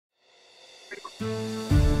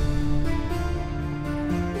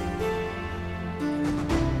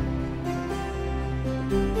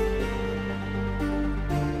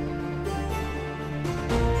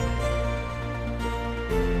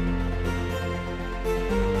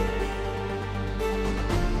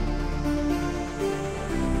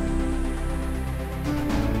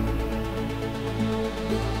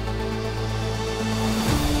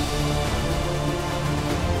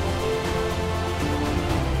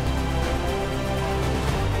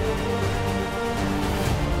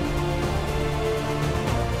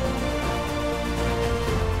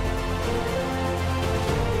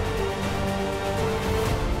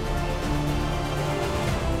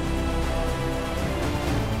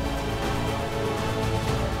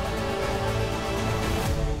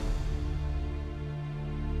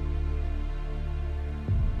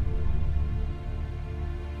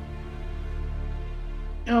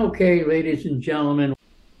Okay, ladies and gentlemen,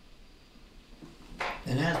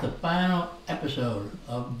 and that's the final episode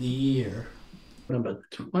of the year, number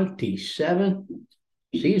 27,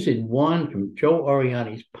 season 1 from Joe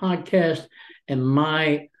Oriani's podcast. And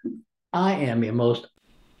I am your most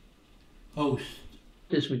host.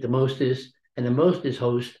 This with the mostest, and the mostest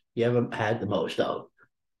host you ever had the most of.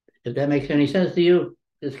 If that makes any sense to you,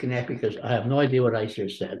 disconnect because I have no idea what I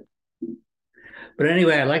just said. But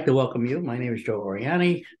anyway, I'd like to welcome you. My name is Joe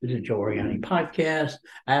Oriani. This is Joe Oriani Podcast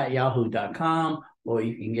at yahoo.com, or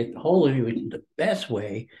you can get the whole of me the best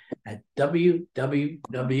way at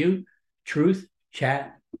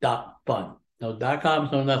www.truthchat.fun. No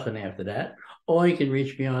 .coms, no nothing after that. Or you can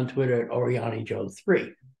reach me on Twitter at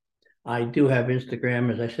OrianiJoe3. I do have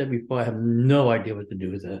Instagram. As I said before, I have no idea what to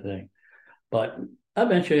do with that thing. But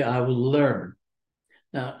eventually I will learn.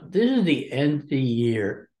 Now, this is the end of the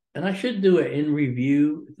year. And I should do an in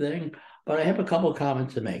review thing, but I have a couple of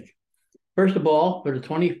comments to make. First of all, for the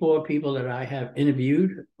 24 people that I have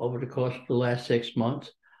interviewed over the course of the last 6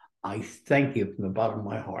 months, I thank you from the bottom of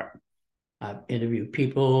my heart. I've interviewed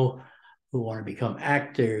people who want to become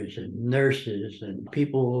actors and nurses and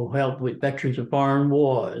people who help with veterans of foreign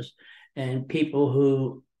wars and people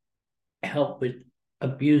who help with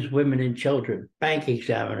abused women and children, bank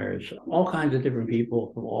examiners, all kinds of different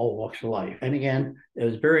people from all walks of life. And again, it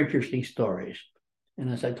was very interesting stories. And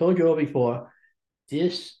as I told you all before,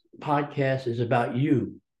 this podcast is about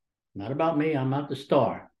you, not about me. I'm not the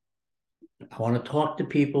star. I want to talk to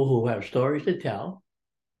people who have stories to tell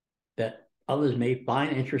that others may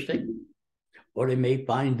find interesting or they may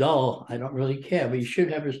find dull. I don't really care, but you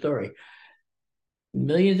should have a story.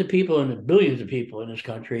 Millions of people and billions of people in this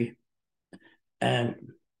country, and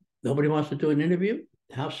nobody wants to do an interview?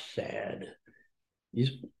 How sad.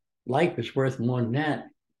 Life is worth more than that.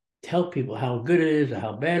 Tell people how good it is or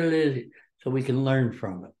how bad it is so we can learn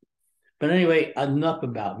from it. But anyway, enough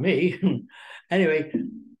about me. Anyway,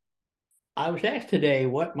 I was asked today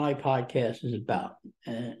what my podcast is about.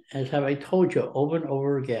 And as have I told you over and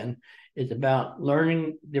over again, it's about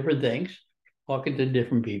learning different things, talking to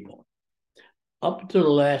different people. Up until the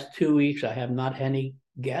last 2 weeks, I have not had any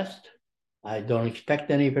guests. I don't expect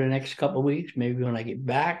any for the next couple of weeks, maybe when I get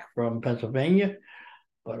back from Pennsylvania,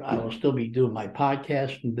 but I will still be doing my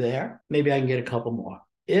podcast from there. Maybe I can get a couple more.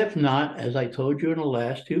 If not, as I told you in the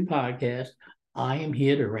last 2 podcasts, I am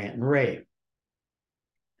here to rant and rave.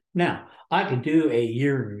 Now, I could do a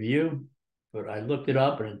year review, but I looked it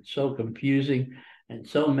up and it's so confusing and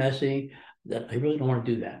so messy that I really don't want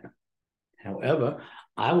to do that. However,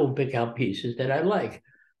 I will pick out pieces that I like.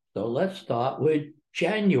 So let's start with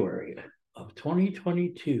January of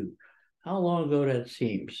 2022. How long ago that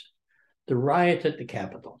seems? The riots at the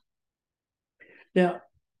Capitol. Now,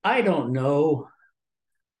 I don't know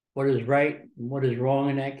what is right and what is wrong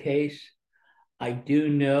in that case. I do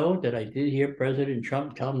know that I did hear President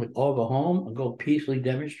Trump tell them to all go home and go peacefully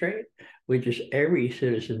demonstrate, which is every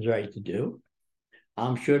citizen's right to do.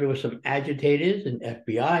 I'm sure there were some agitators and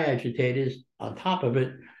FBI agitators on top of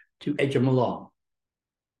it to edge them along.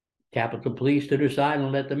 Capitol Police stood aside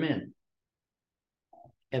and let them in.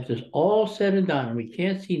 After it's all said and done, and we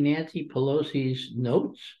can't see Nancy Pelosi's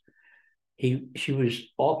notes, she was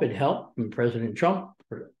offered help from President Trump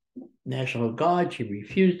for National Guard. She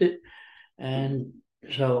refused it. And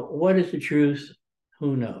so what is the truth?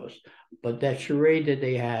 Who knows? But that charade that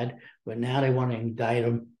they had, but now they want to indict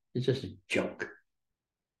him, is just a joke.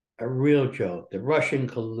 A real joke. The Russian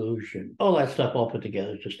collusion, all that stuff all put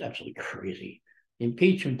together is just absolutely crazy.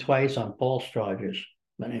 Impeach him twice on false charges.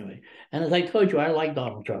 But anyway, and as I told you, I like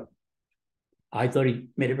Donald Trump. I thought he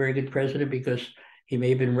made a very good president because he may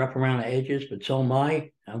have been rough around the edges, but so am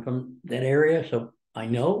I. I'm from that area, so I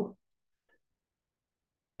know.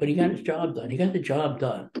 But he got his job done. He got the job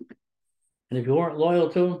done. And if you weren't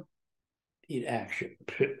loyal to him, he'd action.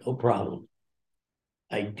 No problem.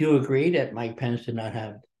 I do agree that Mike Pence did not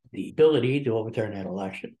have the ability to overturn that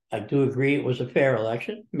election. I do agree it was a fair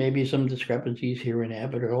election, maybe some discrepancies here and there,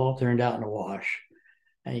 but it all turned out in a wash.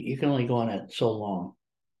 And you can only go on it so long.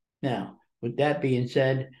 Now, with that being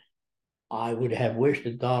said, I would have wished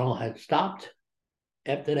that Donald had stopped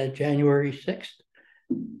after that January 6th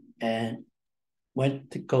and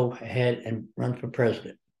went to go ahead and run for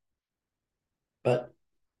president. But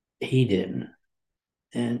he didn't.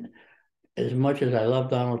 And as much as I love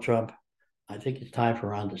Donald Trump, I think it's time for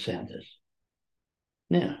Ron DeSantis.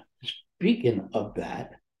 Now, speaking of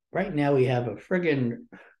that, right now we have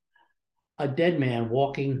a dead man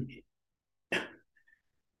walking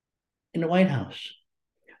in the White House.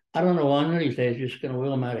 I don't know, one of these days, just going to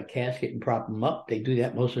wheel him out of a casket and prop him up. They do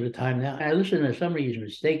that most of the time now. I listen to some of these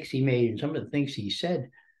mistakes he made and some of the things he said.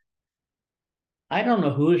 I don't know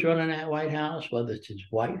who's running that White House, whether it's his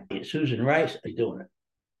wife, Susan Rice, is doing it.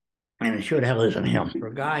 And it sure the hell isn't him. For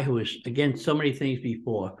a guy who was against so many things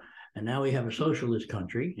before, and now we have a socialist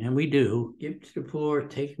country, and we do give to the poor,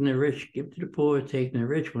 take from the rich, give to the poor, take from the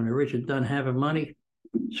rich. When the rich are done having money,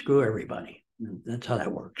 screw everybody. That's how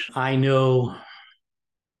that works. I know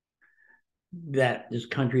that this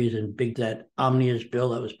country is in big debt. Omnibus bill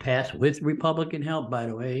that was passed with Republican help, by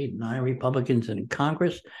the way, 9 Republicans in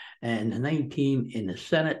Congress and 19 in the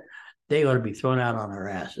Senate. They ought to be thrown out on their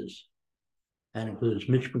asses. That includes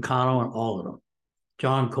Mitch McConnell and all of them.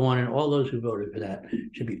 John Cornyn, all those who voted for that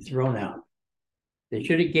should be thrown out. They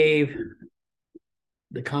should have gave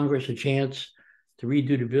the Congress a chance to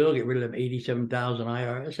redo the bill, get rid of them 87,000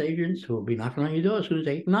 IRS agents who will be knocking on your door as soon as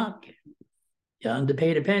they knock. You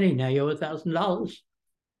underpaid a penny, now you owe $1,000.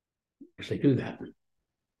 Yes, they do that.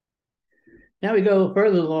 Now we go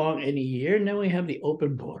further along in the year, and then we have the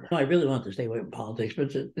open border. I really want to stay away from politics,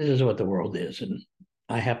 but this is what the world is, and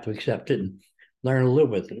I have to accept it and learn to live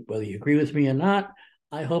with it. Whether you agree with me or not,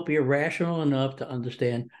 I hope you're rational enough to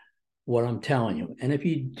understand what I'm telling you. And if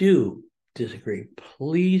you do disagree,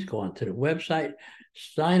 please go onto the website,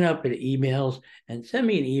 sign up for the emails, and send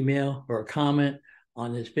me an email or a comment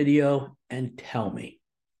on this video and tell me.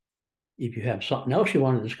 If you have something else you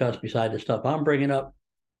want to discuss beside the stuff I'm bringing up,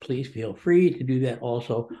 please feel free to do that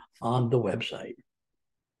also on the website.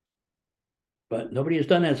 But nobody has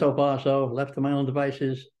done that so far, so left to my own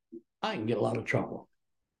devices, I can get a lot of trouble.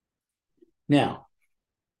 Now,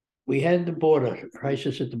 we had the border,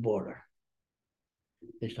 crisis at the border.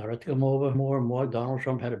 They started to come over more and more. Donald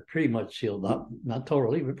Trump had it pretty much sealed up. Not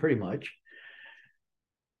totally, but pretty much.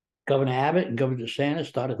 Governor Abbott and Governor DeSantis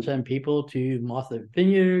started to send people to Martha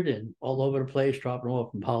Vineyard and all over the place, dropping them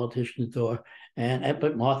off from politicians' door.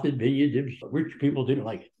 But Martha Vineyard, rich people didn't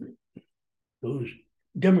like it. Those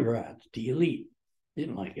Democrats, the elite,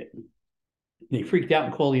 didn't like it. They freaked out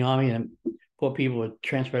and called the army, and poor people were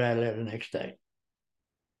transferred out of there the next day.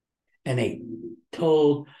 And they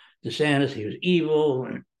told DeSantis he was evil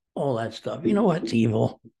and all that stuff. You know what's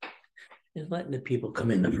evil? Is letting the people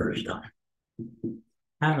come in the first time.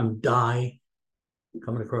 Having them die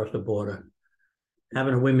coming across the border.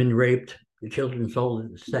 Having the women raped, the children sold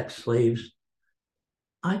as sex slaves.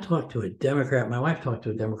 I talked to a Democrat, my wife talked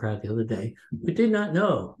to a Democrat the other day, who did not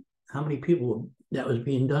know how many people that was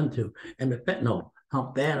being done to, and the fentanyl,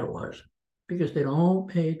 how bad it was, because they don't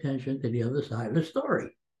pay attention to the other side of the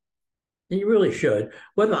story. And you really should,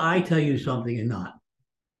 whether I tell you something or not.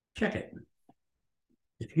 Check it.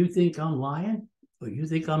 If you think I'm lying or you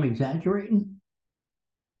think I'm exaggerating,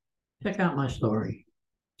 check out my story.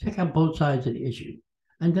 Check out both sides of the issue,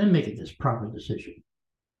 and then make this proper decision.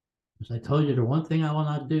 As I told you, the one thing I will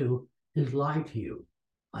not do is lie to you.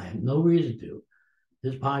 I have no reason to.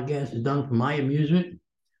 This podcast is done for my amusement.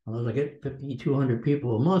 Unless I get 5,200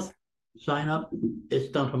 people a month sign up,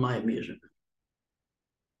 it's done for my amusement.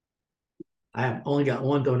 I have only got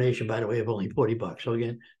one donation, by the way, of only $40. So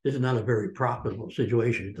again, this is not a very profitable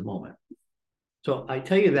situation at the moment. So I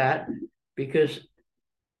tell you that because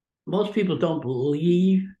most people don't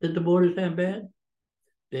believe that the border's that bad.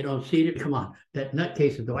 They don't see it. Come on, that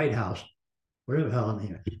nutcase at the White House, whatever the hell I'm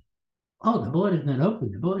here. Oh, the border's not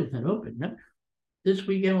open. The border's not open. No. This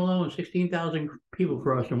weekend alone, 16,000 people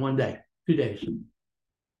crossed in one day, 2 days.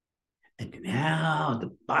 And now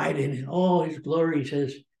the Biden in all his glory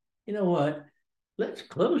says, you know what? Let's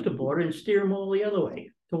close the border and steer them all the other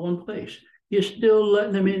way to one place. You're still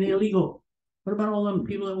letting them in illegal. What about all them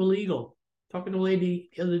people that were legal? Talking to a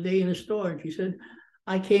lady the other day in a store, and she said,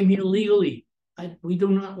 I came here legally. We do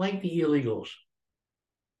not like the illegals.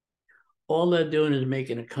 All they're doing is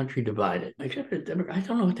making a country divided. Except for the Democrats. I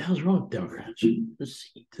don't know what the hell's wrong with Democrats.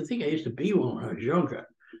 To think I used to be one when I was younger.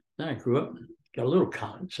 Then I grew up, got a little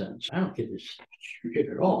common sense. I don't get this shit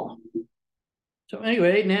at all. So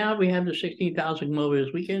anyway, now we have the 16,000 over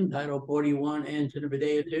this weekend. Title 41 ends in a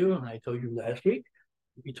day or two, and I told you last week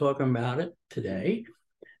we'll be talking about it today.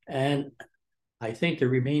 And I think the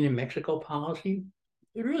Remain in Mexico policy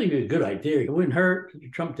would really be a good idea. It wouldn't hurt.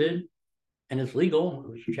 Trump did, and it's legal.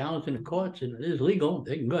 It was challenged in the courts, and it is legal.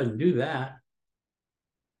 They can go ahead and do that.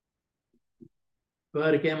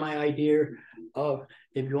 But again, my idea of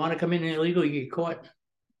if you want to come in illegal, you get caught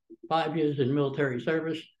 5 years in military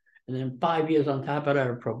service, and then 5 years on top of that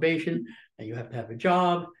of probation, and you have to have a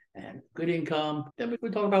job and good income. Then we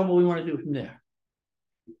can talk about what we want to do from there.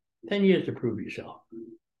 10 years to prove yourself.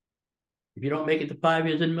 If you don't make it to 5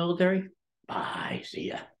 years in the military, bye, see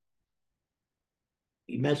ya.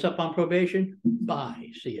 You mess up on probation, bye,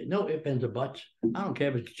 see ya. No ifs, ands, or buts. I don't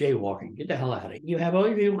care if it's jaywalking. Get the hell out of it. You have all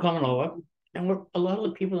these people coming over, and what a lot of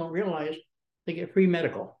the people don't realize, they get free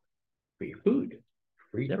medical, free food,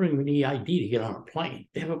 free. They don't even need ID to get on a plane.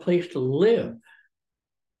 They have a place to live.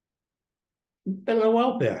 Better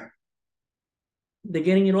welfare. They're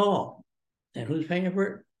getting it all. And who's paying for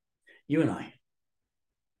it? You and I.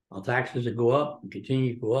 Our taxes that go up and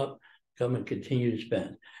continue to go up, government continue to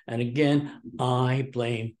spend. And again, I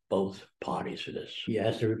blame both parties for this.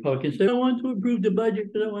 Yes, the Republicans say, I want to approve the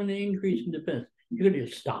budget because I want an increase in defense. You're going to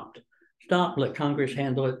get stopped. Stop, let Congress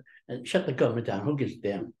handle it, and shut the government down. Who gives a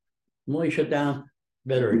damn? The more you shut down,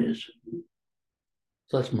 the better it is.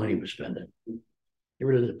 So less money we're spending. Get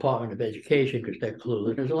rid of the Department of Education because they're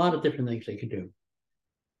clueless. There's a lot of different things they can do.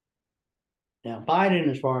 Now, Biden,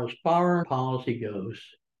 as far as foreign policy goes,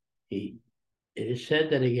 it is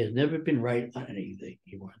said that he has never been right on anything.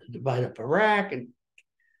 He wanted to divide up Iraq. And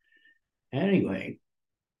anyway,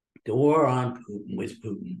 the war on Putin with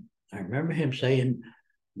Putin. I remember him saying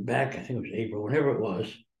back, I think it was April, whenever it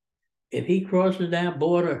was, if he crosses that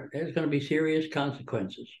border, there's going to be serious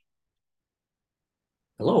consequences.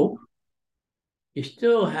 Hello? You're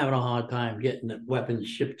still having a hard time getting the weapons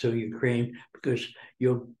shipped to Ukraine because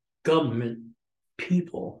your government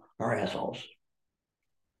people are assholes.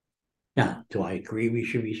 Now, do I agree we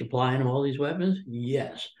should be supplying them all these weapons?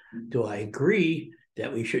 Yes. Do I agree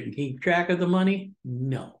that we shouldn't keep track of the money?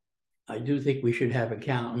 No. I do think we should have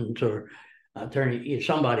accountants or attorney,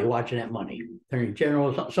 somebody watching that money, attorney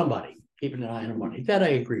general, somebody keeping an eye on the money. That I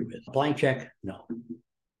agree with. Blank check, no.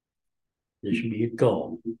 There should be a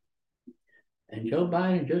goal. And Joe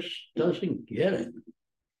Biden just doesn't get it.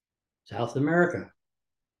 South America.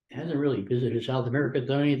 He hasn't really visited South America,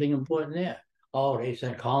 done anything important there. Oh, they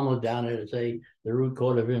sent Kamala down there to say the root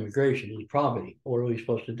cause of immigration is poverty. What are we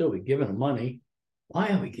supposed to do? We're giving them money. Why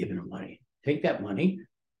are we giving them money? Take that money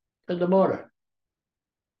to the border.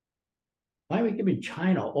 Why are we giving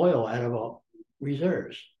China oil out of our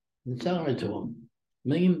reserves and selling it to them? 1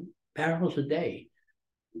 million barrels a day.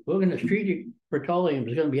 We're going to strategic petroleum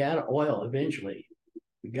is going to be out of oil eventually.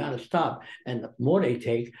 We got to stop. And the more they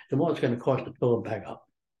take, the more it's going to cost to fill it back up.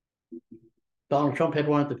 Donald Trump had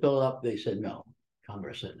wanted to fill it up. They said no.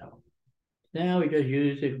 Congress said no. Now we just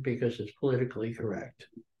use it because it's politically correct.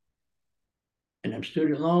 And them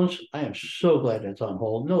student loans, I am so glad that's on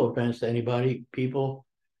hold. No offense to anybody, people.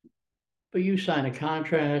 But you sign a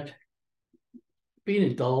contract, be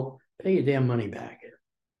an adult, pay your damn money back.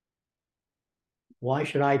 Why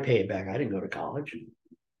should I pay it back? I didn't go to college.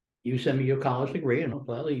 You send me your college degree, and I'll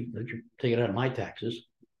gladly let you take it out of my taxes.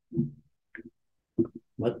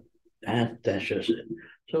 But that's just it.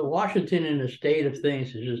 So Washington in a state of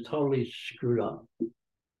things is just totally screwed up.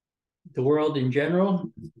 The world in general,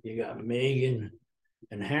 you got Meghan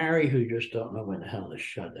and Harry who just don't know when the hell to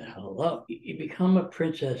shut the hell up. You become a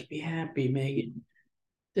princess, be happy, Meghan.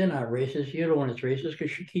 They're not racist. You're the one that's racist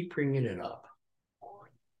because you keep bringing it up.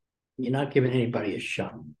 You're not giving anybody a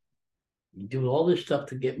shot. You do all this stuff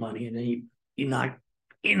to get money, and then you're not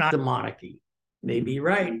the monarchy. Maybe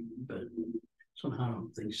right, but somehow I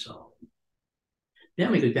don't think so.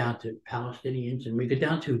 Then we go down to Palestinians, and we go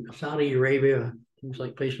down to Saudi Arabia, things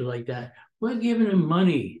like places like that. We're giving them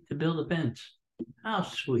money to build a fence. How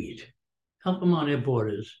sweet. Help them on their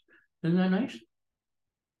borders. Isn't that nice?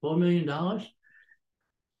 $4 million?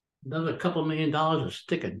 Another couple $1 million to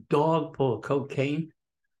stick a dog full of cocaine?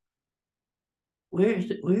 Where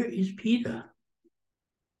is Peter?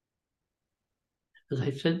 As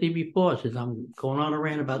I said to you before, since I'm going on a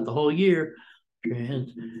rant about the whole year, and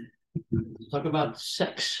talk about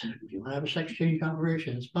sex. If you want to have a sex change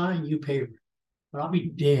operation, it's fine, you pay. But I'll be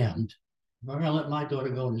damned if I'm going to let my daughter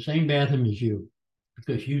go in the same bathroom as you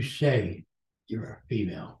because you say you're a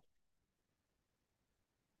female.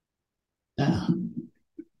 Now,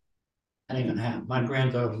 that ain't going to happen. My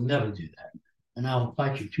granddaughter will never do that. and I will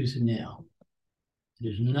fight you tooth and nail. It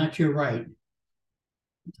is not your right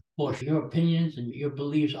to force your opinions and your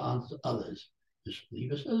beliefs on others. Just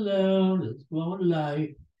leave us alone. Let's go on life.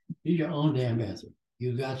 Use your own damn bathroom.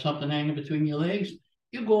 You got something hanging between your legs,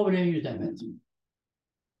 you go over there and use that bathroom.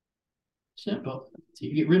 Simple. So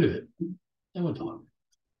you get rid of it. Then we'll talk.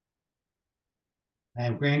 I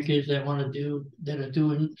have grandkids that are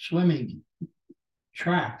doing swimming,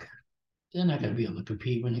 track. They're not going to be able to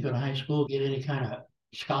compete when they go to high school, get any kind of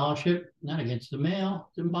scholarship. Not against the male.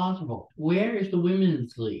 It's impossible. Where is the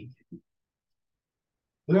women's league?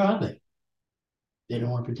 Where are they? They don't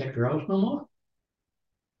want to protect girls no more.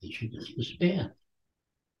 They should just disband.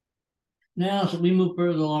 Now, so we moved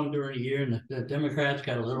further along during the year, and the Democrats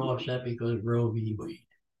got a little upset because of Roe v. Wade.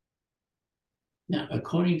 Now,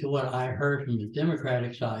 according to what I heard from the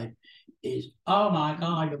Democratic side, is, oh my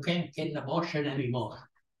God, you can't get an abortion anymore.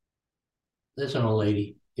 Listen, old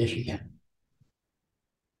lady, yes, you can.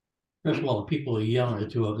 First of all, the people are young are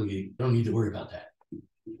too ugly. Don't need to worry about that.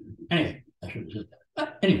 Anyway, I should have said that.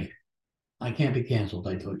 But anyway, I can't be canceled.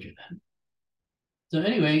 I told you that. So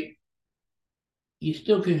anyway, you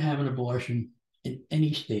still can have an abortion in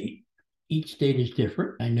any state. Each state is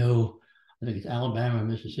different. I think it's Alabama,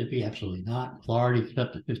 Mississippi, absolutely not. Florida, it's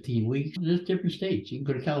up to 15 weeks. There's different states. You can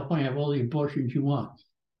go to California, have all the abortions you want.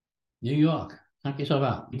 New York, knock yourself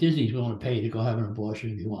out. Disney's willing to pay to go have an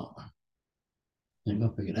abortion if you want one. They're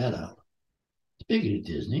going to figure that out. Speaking of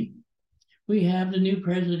Disney, we have the new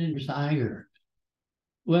president, Mr. Iger.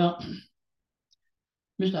 Well,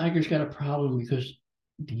 Mr. Iger's got a problem because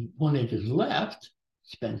the one that just left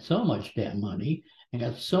spent so much damn money and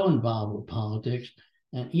got so involved with politics,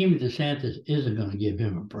 and even DeSantis isn't going to give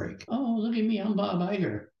him a break. Oh, look at me, I'm Bob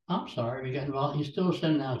Iger. I'm sorry, we got involved. He's still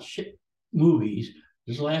sending out shit movies.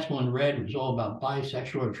 This last one, Red, was all about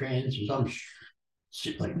bisexual or trans or some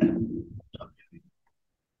shit like that.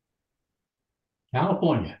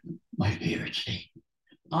 California, my favorite state.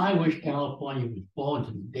 I wish California would fall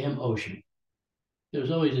into the damn ocean. There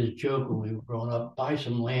was always this joke when we were growing up, buy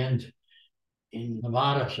some land in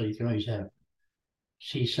Nevada so you can always have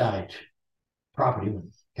seaside property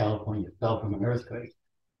when California fell from an earthquake.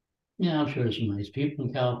 Yeah, I'm sure there's some nice people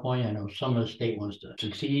in California. I know some of the state wants to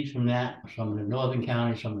succeed from that, some of the northern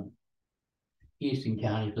counties, some of the eastern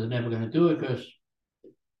counties, but they're never going to do it because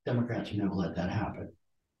Democrats will never let that happen.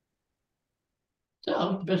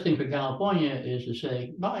 So the best thing for California is to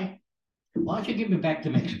say, bye. Why don't you give me back to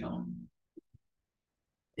Mexico?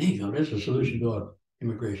 There you go. There's a solution to our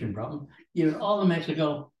immigration problem. Give it all to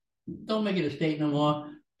Mexico. Don't make it a state no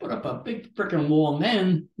more. Put up a big freaking wall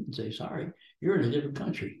then and say, sorry, you're in a different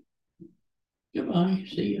country. Goodbye.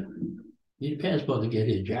 See you. Need a passport to get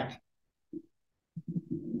here, Jack.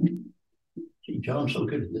 See, Joe, I'm so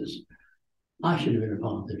good at this. I should have been a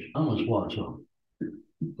politician. I almost was, so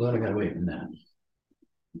glad I got away from that.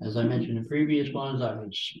 As I mentioned in previous ones, I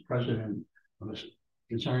was president of a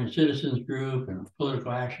concerned citizens group and a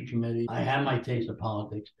political action committee. I have my taste of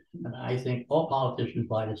politics, and I think all politicians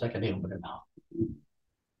lie the second they open their mouth.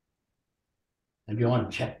 If you want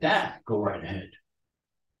to check that, go right ahead.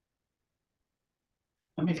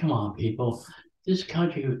 I mean, come on, people. This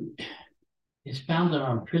country is founded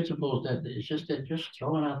on principles that they're just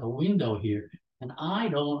throwing out the window here. And I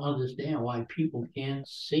don't understand why people can't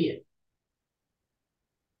see it.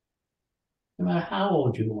 No matter how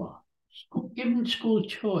old you are. Give them school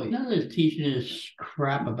choice. None of this teaching is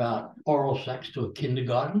crap about oral sex to a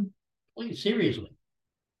kindergarten. Please, seriously.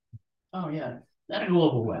 Oh, yeah, that'll go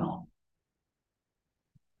over well.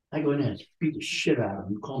 I go in there and beat the shit out of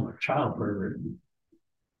them, call them a child pervert.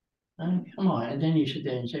 I mean, come on. And then you sit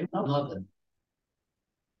there and say, oh, nothing.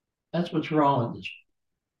 That's what's wrong with this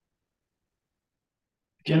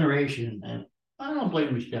generation. And I don't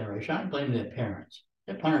blame this generation. I blame their parents.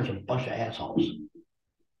 Their parents are a bunch of assholes.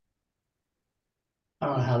 I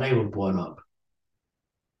don't know how they were brought up.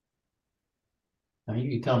 I mean,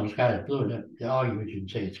 you can tell them the sky is blue, they argue with you and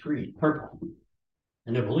say it's green, purple.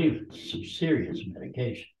 And they believe it's some serious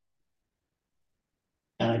medication.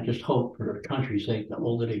 And I just hope for the country's sake, the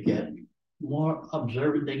older they get, more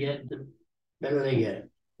observant they get, the better they get.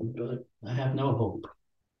 But I have no hope.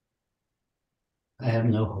 I have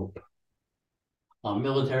no hope.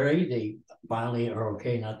 Military, they finally are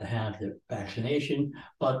okay not to have the vaccination,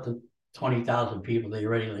 but the 20,000 people they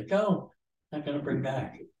already let go, not going to bring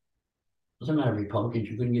back. Doesn't matter, Republicans,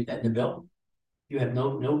 you couldn't get that in the bill. You have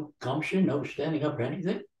no gumption, no standing up for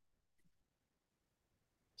anything.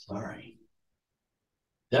 Sorry.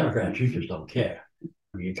 Democrats, you just don't care.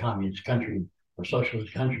 When you're a communist country or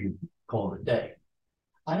socialist country, call it a day.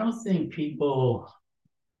 I don't think people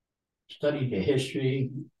study the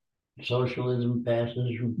history socialism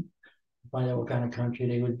passes, find out what kind of country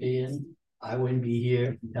they would be in. I wouldn't be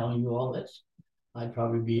here telling you all this. I'd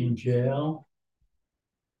probably be in jail.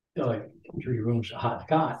 Like 3 rooms, a hot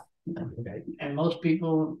cot. Okay. And most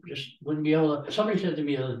people just wouldn't be able to. Somebody said to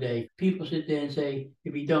me the other day, people sit there and say,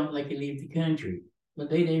 if you don't like it, leave the country. But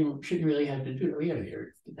they shouldn't really have to do it. We gotta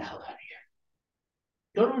get the hell out of here.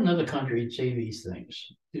 Go to another country and say these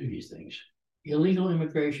things, do these things. Illegal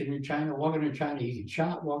immigration in China, walking in China, you get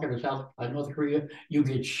shot. Walking to North Korea, you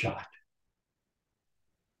get shot.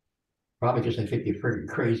 Probably because they think you're freaking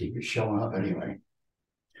crazy for showing up anyway.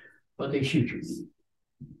 But they shoot you.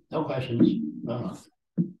 No questions. No.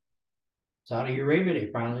 Saudi Arabia,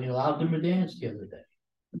 they finally allowed them to dance the other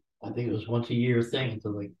day. I think it was once a year thing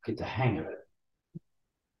until they get the hang of it.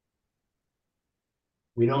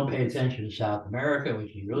 We don't pay attention to South America,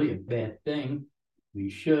 which is really a bad thing. We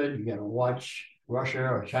should. You got to watch Russia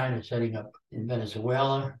or China setting up in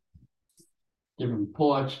Venezuela, different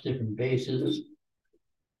ports, different bases.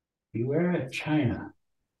 Beware of China.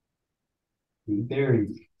 Be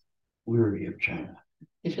very weary of China.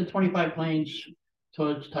 They sent 25 planes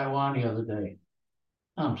towards Taiwan the other day.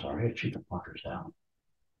 I'm sorry, I shoot the fuckers down.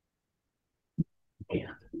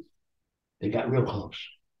 Yeah. They got real close.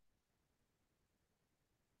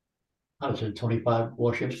 I would send 25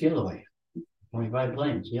 warships the other way. 25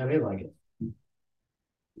 planes. Yeah, they like it.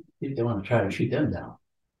 If they want to try to shoot them down.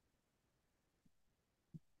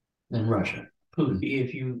 Then Russia. Putin.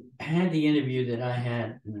 If you had the interview that I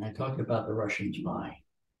had, and I talked about the Russian spy,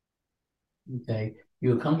 okay,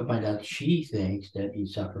 you'll come to find out she thinks that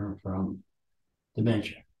he's suffering from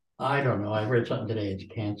dementia. I don't know. I read something today.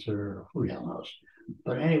 It's cancer, or who the hell knows.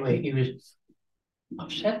 But anyway, he was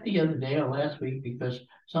upset the other day or last week because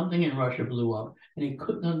something in Russia blew up and he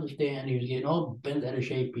couldn't understand. He was getting all bent out of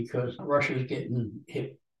shape because Russia's getting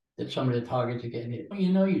hit, that some of the targets are getting hit. Well,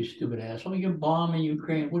 you know, you stupid asshole, you're bombing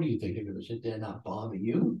Ukraine. What do you think they're going to sit there and not bomb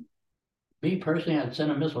you? Me personally, I'd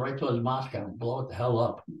send a missile right towards Moscow and blow it the hell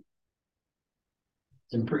up.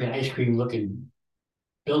 Some freaking ice cream looking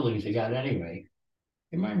buildings they got anyway.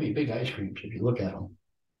 They remind me of big ice creams if you look at them.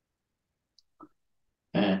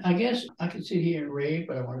 And I guess I could sit here and rave,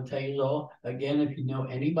 but I want to tell you all, again, if you know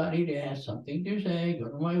anybody that has something to say, go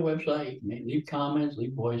to my website, leave comments,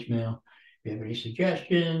 leave voicemail. If you have any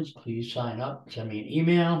suggestions, please sign up, send me an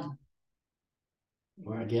email.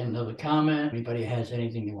 Or again, another comment. Anybody has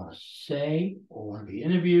anything they want to say or want to be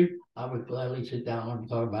interviewed, I would gladly sit down and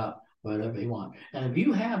talk about whatever you want. And if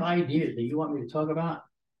you have ideas that you want me to talk about,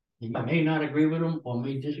 and I may not agree with them or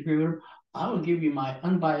may disagree with them, I will give you my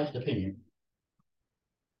unbiased opinion.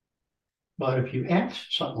 But if you ask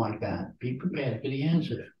something like that, be prepared for the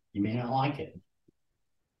answer. You may not like it.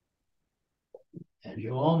 As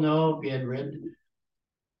you all know, if you had read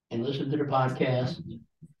and listened to the podcast,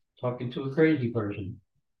 talking to a crazy person,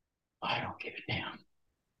 I don't give a damn.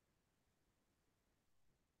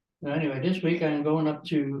 Now, anyway, this week I'm going up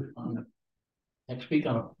to, next week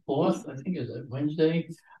on the 4th, I think is a Wednesday,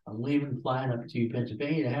 I'm leaving, flying up to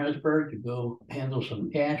Pennsylvania, to Harrisburg, to go handle some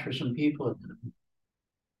cash for some people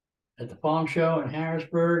at the farm show in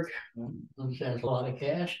Harrisburg. That's a lot of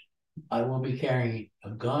cash. I will be carrying a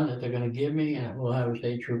gun that they're going to give me, and I will have a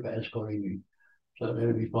state trooper escorting me. So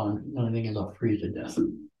that'll be fun. The only thing is I'll freeze to death.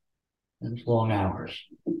 And it's long hours.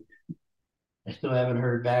 I still haven't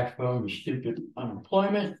heard back from the stupid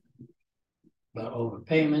unemployment about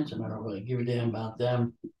overpayments, and I don't really give a damn about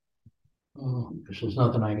them because there's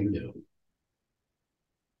nothing I can do.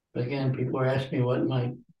 But again, people are asking me what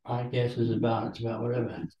my podcast is about. It's about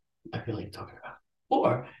whatever I feel like talking about.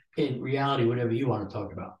 Or in reality, whatever you want to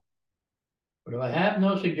talk about. But if I have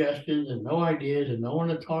no suggestions and no ideas and no one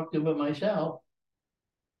to talk to but myself,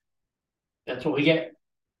 that's what we get.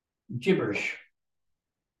 Gibberish.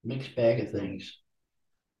 Mixed bag of things.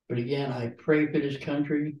 But again, I pray for this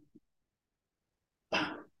country.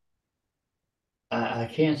 I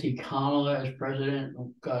can't see Kamala as president.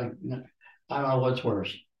 Oh God, I don't know what's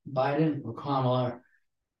worse, Biden or Kamala.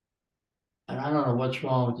 And I don't know what's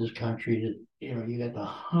wrong with this country. That you got the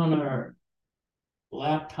Hunter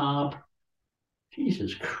laptop.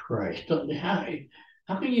 Jesus Christ! How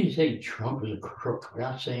can you say Trump is a crook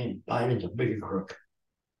without saying Biden's a bigger crook?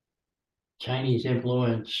 Chinese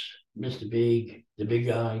influence, Mr. Big, the big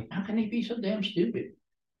guy. How can they be so damn stupid?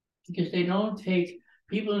 Because they don't take,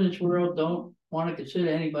 people in this world don't want to consider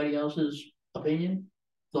anybody else's opinion,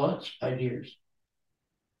 thoughts, ideas.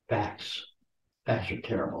 Facts. Facts are a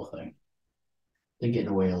terrible thing. They get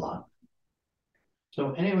away a lot.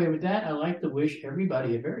 So anyway, with that, I'd like to wish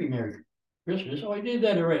everybody a very Merry Christmas. Oh, I did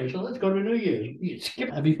that already. So let's go to New Year's.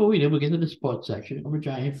 Before we do, we'll get to the sports section. I'm a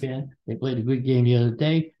Giant fan. They played a good game the other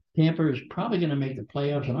day. Tampa is probably going to make the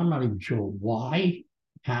playoffs, and I'm not even sure why,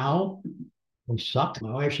 how. They suck.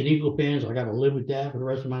 My wife's an Eagle fan, so I got to live with that for the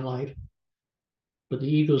rest of my life. But the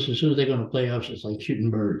Eagles, as soon as they go to playoffs, it's like shooting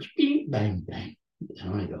birds. Bing, bang, bang.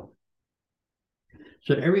 Down I go.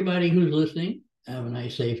 So to everybody who's listening, have a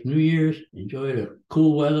nice, safe New Year's. Enjoy the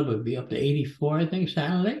cool weather, but be up to 84, I think,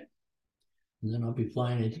 Saturday. And then I'll be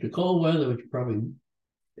flying into the cold weather, which is probably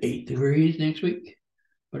 8 degrees next week.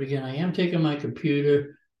 But again, I am taking my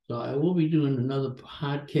computer, so I will be doing another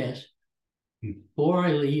podcast before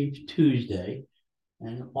I leave Tuesday,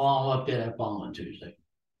 and I'll update that following Tuesday.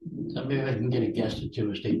 So maybe I can get a guest or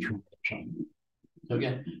two, a state trooper or something. So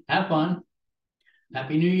again, have fun.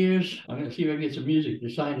 Happy New Year's. I'm going to see if I can get some music to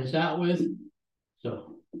sign this out with.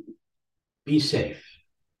 So be safe.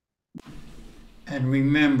 And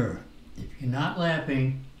remember, if you're not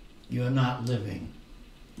laughing, you're not living.